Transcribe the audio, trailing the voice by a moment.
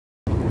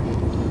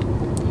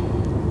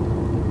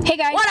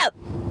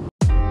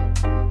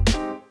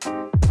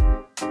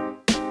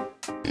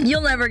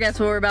You'll never guess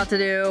what we're about to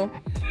do.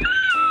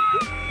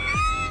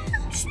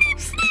 Snip,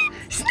 snip,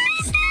 snip,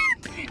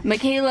 snip.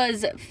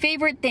 Michaela's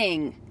favorite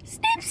thing.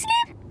 Snip,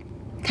 snip.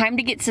 Time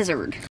to get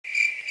scissored.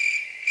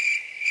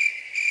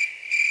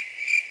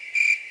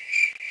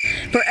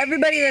 For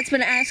everybody that's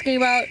been asking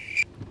about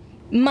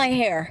my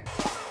hair.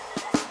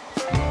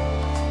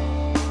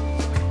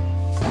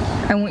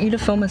 I want you to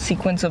film a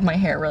sequence of my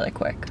hair really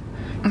quick.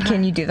 Okay.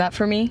 Can you do that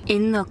for me?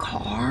 In the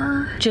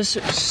car?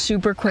 Just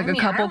super quick, a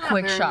couple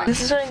quick shots.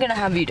 This is what I'm gonna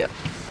have you do.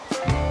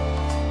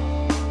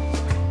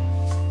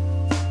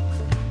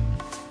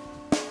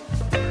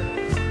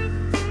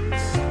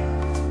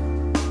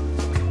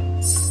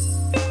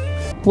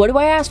 What do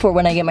I ask for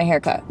when I get my hair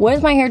cut? What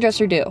does my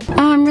hairdresser do?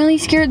 I'm really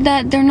scared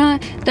that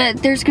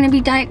there's gonna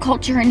be diet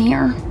culture in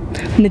here.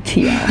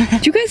 Mattia.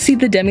 Did you guys see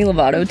the Demi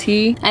Lovato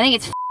tea? I think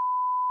it's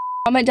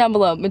Comment down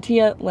below,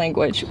 Mattia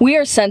language. We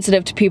are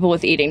sensitive to people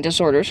with eating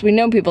disorders. We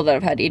know people that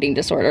have had eating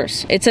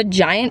disorders. It's a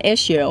giant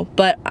issue,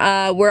 but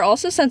we're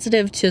also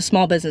sensitive to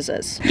small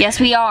businesses. Yes,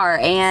 we are,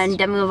 and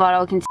Demi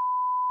Lovato can.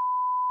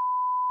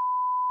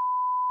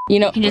 You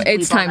know,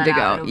 it's time to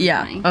go.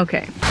 Yeah,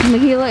 okay.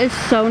 Michaela is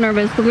so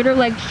nervous. Look at her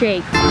legs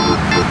shake.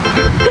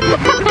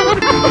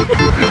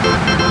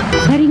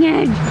 Cutting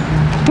edge.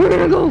 We're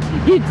gonna go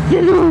get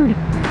scissored.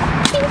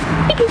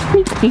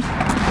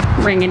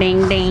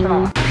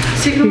 Ring-a-ding-ding.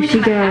 Here she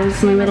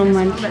goes, my little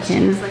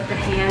munchkin. Like the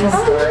hands,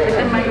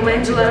 and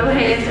Michelangelo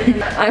hands.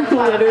 I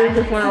literally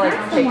just want to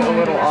like take a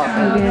little off.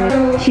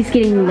 Okay. She's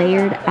getting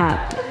layered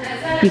up.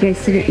 You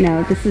guys didn't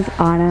know, this is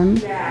Autumn.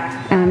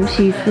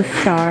 She's the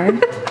star.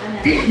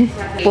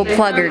 We'll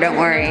plug her, don't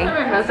worry. I'm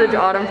gonna message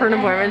Autumn for an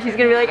appointment. She's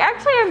gonna be like,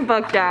 actually I'm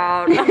booked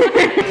out.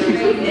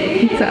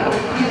 What's up?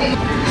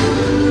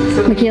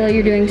 Michaela,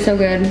 you're doing so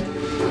good.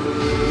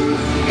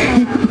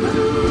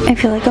 I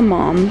feel like a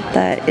mom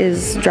that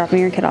is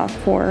dropping her kid off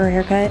for her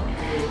haircut,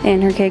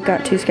 and her kid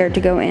got too scared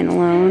to go in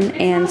alone,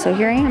 and so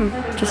here I am,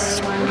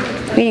 just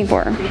waiting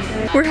for her.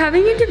 We're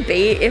having a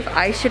debate if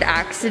I should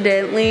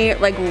accidentally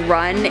like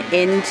run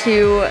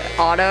into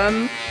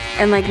Autumn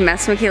and like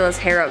mess Michaela's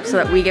hair up so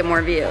that we get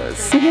more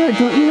views. Michaela,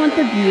 don't you want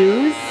the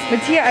views?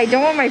 Mattia, I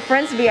don't want my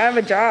friends to be out of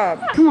a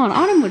job. Come on,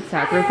 Autumn would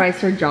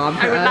sacrifice her job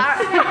for us.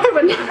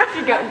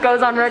 She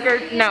goes on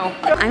record, no.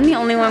 I'm the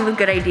only one with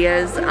good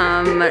ideas.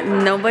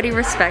 Nobody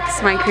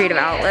respects my creative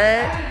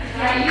outlet.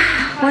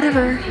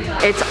 Whatever.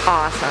 It's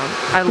awesome.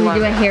 I love it. Can we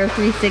do a hair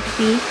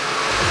 360?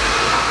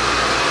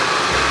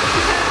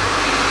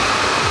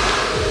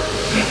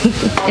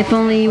 If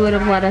only you would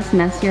have let us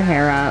mess your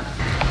hair up.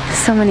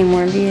 So many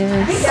more views.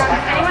 Yeah,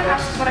 if anyone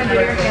asks what I do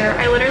to your hair,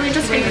 I literally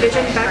just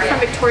envisioned Beck from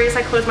Victoria's.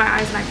 I close my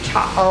eyes and I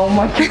chop. Oh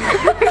my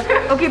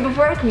god. Okay,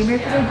 before I came here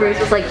today, Grace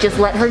was like, just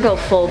let her go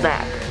full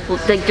back.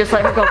 Like, just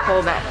let her go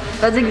full back.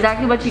 That's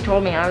exactly what she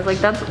told me. And I was like,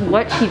 that's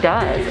what she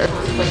does.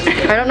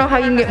 I don't know how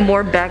you can get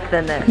more back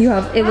than this. You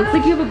have, it looks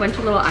like you have a bunch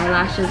of little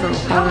eyelashes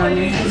on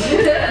your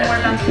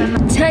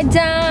head.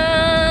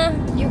 Ta-da!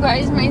 You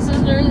guys, my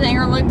sister's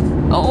hair looks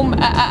so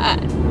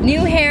bad.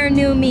 New hair,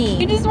 new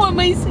me. I just want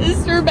my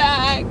sister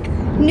back.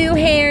 New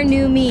hair,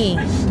 new me.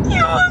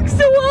 You look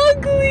so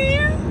ugly.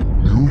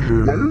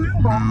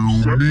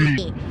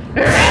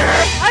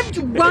 I'm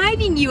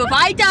driving you. If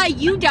I die,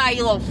 you die,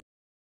 you little.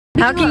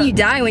 How can you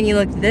die when you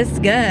look this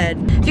good?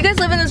 If you guys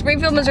live in the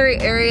Springfield, Missouri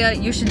area,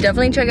 you should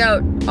definitely check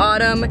out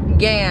Autumn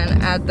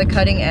Gann at The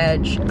Cutting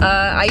Edge.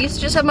 I used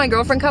to just have my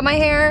girlfriend cut my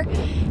hair,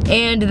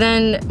 and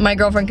then my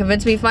girlfriend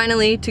convinced me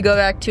finally to go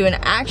back to an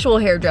actual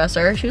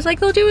hairdresser. She was like,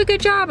 they'll do a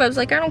good job. I was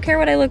like, I don't care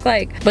what I look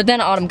like. But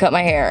then Autumn cut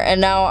my hair, and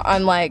now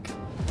I'm like,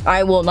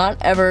 I will not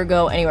ever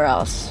go anywhere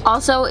else.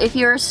 Also, if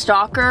you're a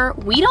stalker,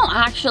 we don't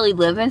actually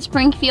live in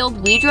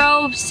Springfield. We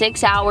drove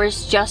 6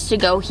 hours just to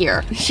go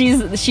here. She's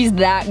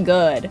that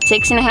good.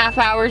 6.5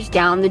 hours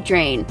down the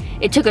drain.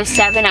 It took us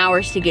 7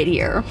 hours to get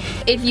here.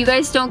 If you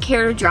guys don't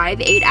care to drive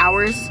 8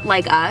 hours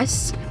like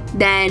us,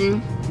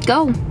 then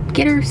go,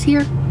 get her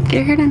here. Get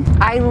her hair done.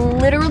 I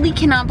literally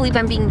cannot believe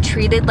I'm being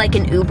treated like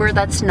an Uber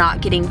that's not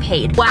getting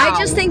paid. Wow. I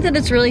just think that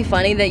it's really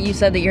funny that you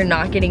said that you're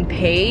not getting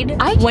paid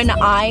when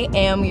I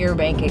am your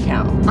bank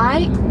account.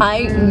 I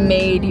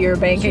made your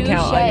bank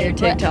account on your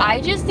TikTok.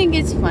 I just think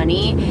it's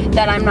funny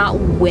that I'm not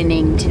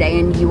winning today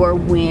and you are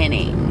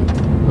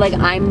winning. Like,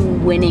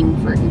 I'm winning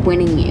for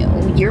winning you.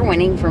 You're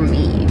winning for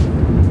me.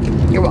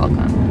 You're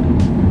welcome.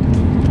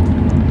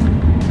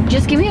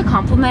 Just give me a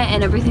compliment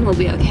and everything will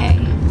be okay.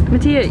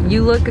 Mattia,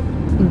 you look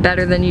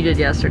better than you did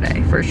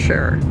yesterday, for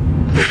sure.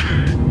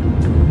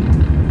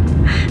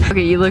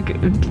 Okay, you look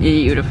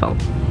beautiful.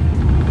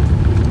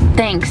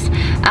 Thanks.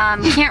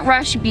 Can't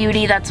rush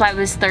beauty, that's why I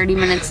was 30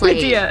 minutes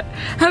late. Mattia,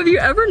 have you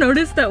ever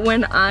noticed that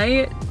when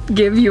I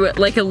give you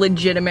like a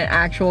legitimate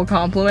actual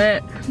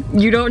compliment,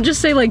 you don't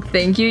just say like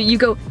thank you, you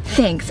go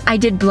thanks, I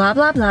did blah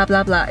blah blah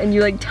blah blah, and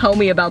you like tell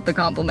me about the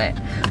compliment.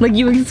 Like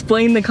you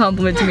explain the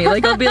compliment to me.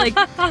 Like I'll be like,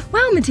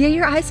 wow Mattia,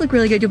 your eyes look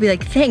really good. You'll be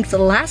like, thanks,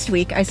 last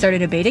week I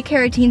started a beta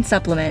carotene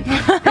supplement.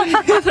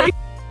 Like,